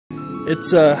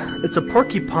It's a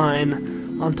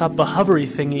porcupine on top of a hovery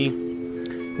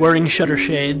thingy, wearing shutter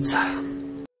shades.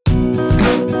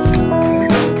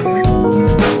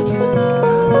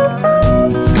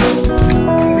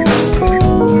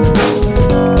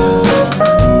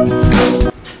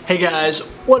 Hey guys,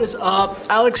 what is up?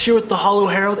 Alex here with the Holo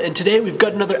Herald, and today we've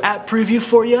got another app preview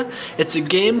for you. It's a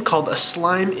game called A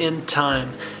Slime in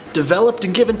Time, developed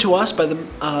and given to us by the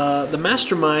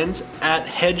masterminds at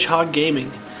Hedgehog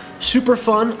Gaming. Super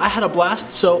fun, I had a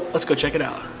blast, so let's go check it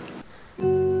out.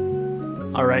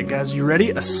 Alright guys, you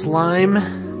ready? A Slime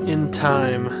in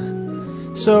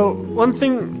Time. So, one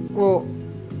thing, well,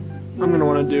 I'm going to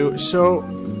want to do, so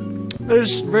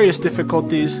there's various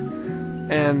difficulties,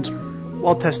 and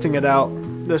while testing it out,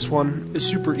 this one is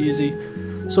super easy.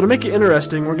 So to make it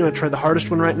interesting, we're going to try the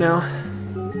hardest one right now,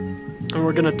 and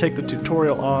we're going to take the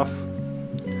tutorial off.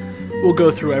 We'll go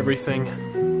through everything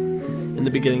in the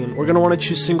beginning, and we're going to want to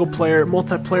choose single player.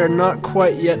 Multiplayer not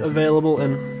quite yet available,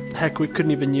 and heck, we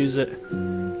couldn't even use it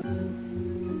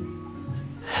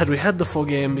had we had the full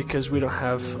game because we don't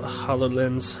have a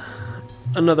HoloLens,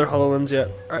 another HoloLens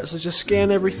yet. Alright, so just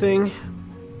scan everything.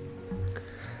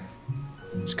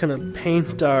 Just kind of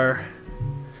paint our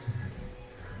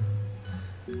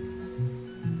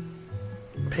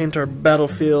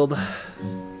battlefield.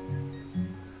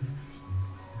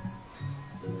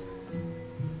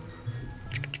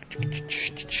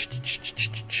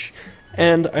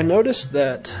 And I noticed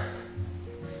that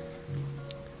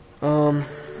I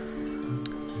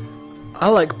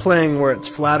like playing where it's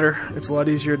flatter. It's a lot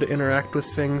easier to interact with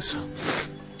things.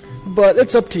 But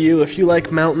it's up to you if you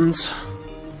like mountains.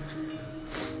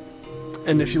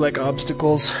 And if you like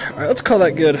obstacles. Alright, let's call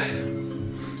that good.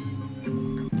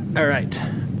 Alright,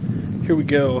 here we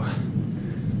go.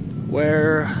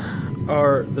 Where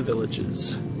are the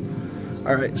villages?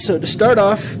 Alright, so to start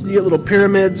off, you get little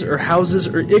pyramids or houses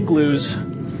or igloos,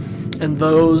 and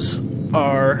those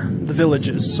are the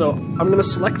villages. So I'm going to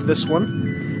select this one,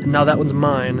 and now that one's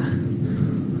mine.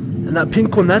 And that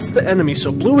pink one, that's the enemy.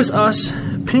 So blue is us,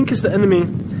 pink is the enemy,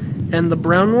 and the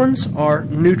brown ones are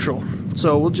neutral.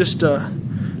 So we'll just go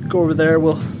over there,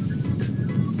 we'll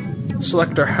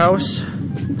select our house,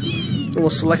 and we'll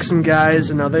select some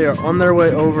guys, and now they are on their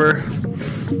way over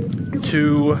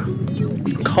to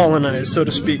colonize, so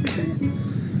to speak.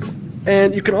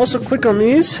 And you can also click on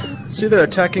these. See, they're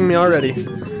attacking me already.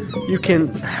 You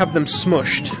can have them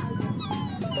smushed,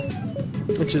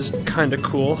 which is kind of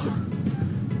cool.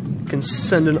 You can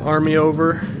send an army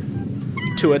over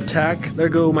to attack. There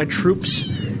go my troops.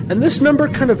 And this number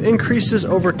kind of increases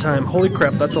over time. Holy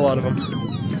crap, that's a lot of them.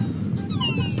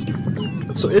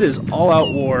 So it is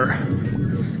all-out war.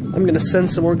 I'm going to send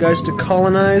some more guys to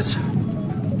colonize.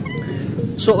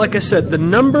 So like I said, the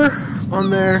number on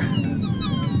there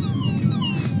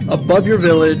above your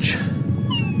village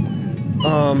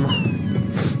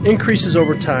increases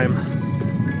over time.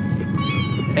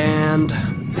 And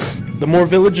the more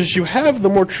villages you have, the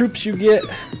more troops you get,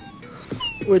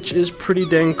 which is pretty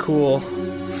dang cool.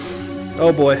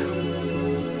 Oh boy.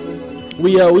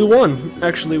 We won.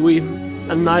 Actually, we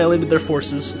annihilated their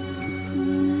forces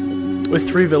with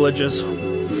 3 villages.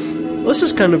 This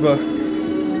is kind of a...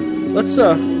 Let's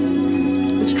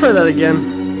try that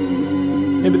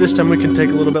again. Maybe this time we can take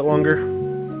a little bit longer.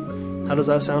 How does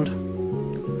that sound?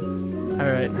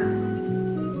 Alright.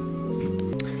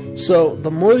 So, the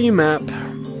more you map,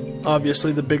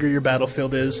 obviously the bigger your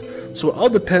battlefield is. So it all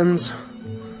depends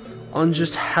on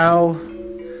just how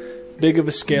big of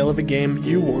a scale of a game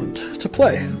you want to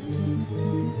play.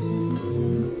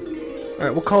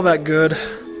 Alright, we'll call that good.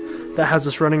 That has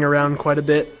us running around quite a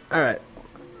bit. Alright.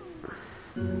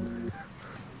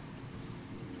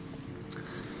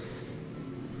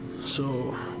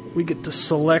 So, we get to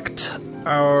select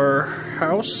our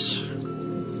house.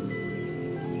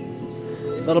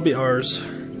 That'll be ours.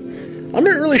 I'm not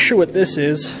really sure what this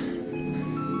is.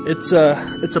 It's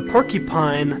a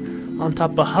porcupine on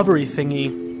top of a hovery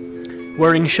thingy,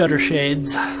 wearing shutter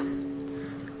shades.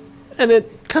 And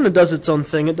it kind of does its own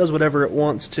thing. It does whatever it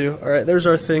wants to. Alright, there's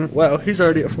our thing. Wow, he's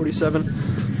already at 47.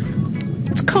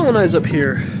 Let's colonize up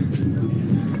here.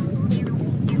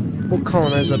 We'll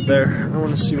colonize up there. I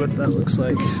want to see what that looks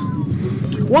like.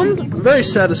 One very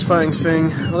satisfying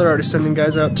thing, oh, they're already sending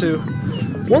guys out too.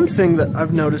 One thing that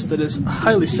I've noticed that is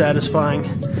highly satisfying,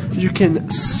 you can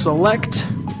select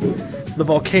the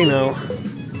volcano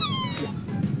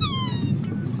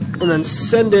and then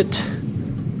send it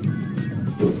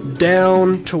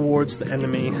down towards the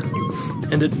enemy,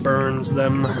 and it burns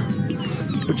them,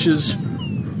 which is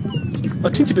a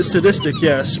teensy bit sadistic,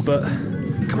 yes, but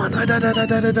Come on, die, die, die, die,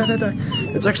 die, die, die, die.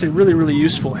 It's actually really, really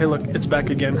useful. Hey, look, it's back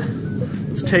again.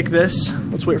 Let's take this.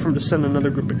 Let's wait for him to send another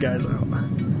group of guys out.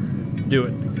 Do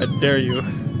it. I dare you.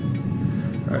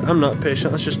 Alright, I'm not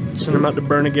patient. Let's just send him out to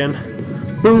burn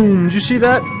again. Boom! Did you see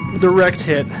that? Direct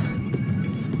hit.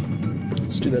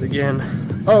 Let's do that again.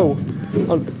 Oh!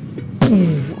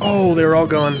 Oh, they're all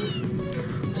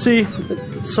gone. See?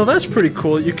 So that's pretty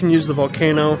cool. You can use the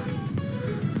volcano.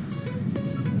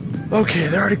 Okay,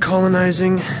 they're already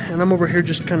colonizing, and I'm over here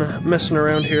just kind of messing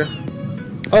around here.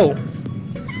 Oh!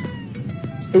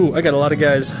 Ooh, I got a lot of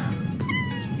guys.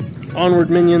 Onward,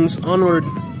 minions, onward.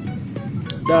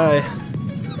 Die.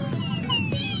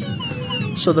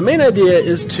 So the main idea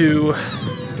is to...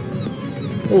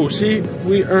 Oh, see?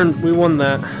 We won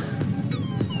that.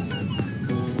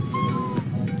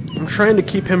 I'm trying to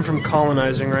keep him from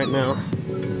colonizing right now.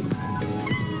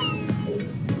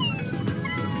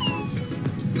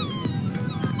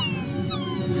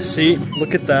 See?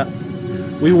 Look at that.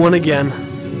 We won again.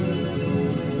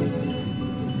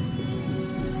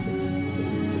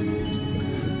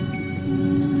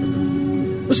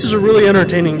 This is a really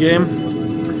entertaining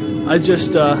game. I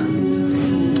just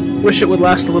wish it would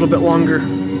last a little bit longer.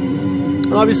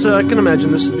 And obviously, I can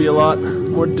imagine this would be a lot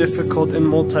more difficult in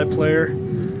multiplayer.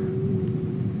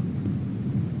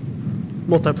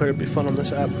 Multiplayer would be fun on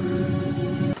this app.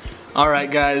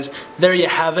 Alright guys, there you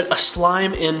have it, a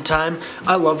slime in time.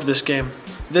 I loved this game.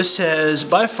 This has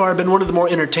by far been one of the more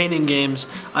entertaining games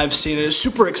I've seen. It is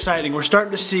super exciting. We're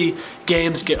starting to see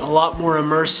games get a lot more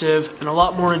immersive and a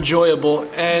lot more enjoyable,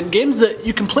 and games that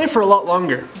you can play for a lot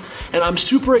longer. And I'm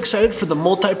super excited for the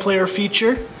multiplayer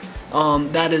feature.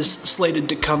 That is slated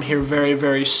to come here very,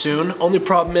 very soon. Only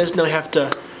problem is now I have to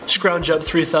scrounge up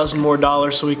 $3,000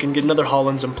 more so we can get another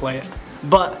HoloLens and play it.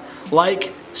 But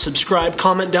like, subscribe,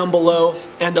 comment down below,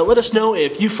 and let us know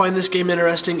if you find this game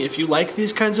interesting, if you like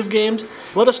these kinds of games.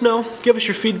 Let us know, give us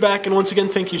your feedback, and once again,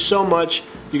 thank you so much.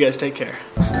 You guys take care.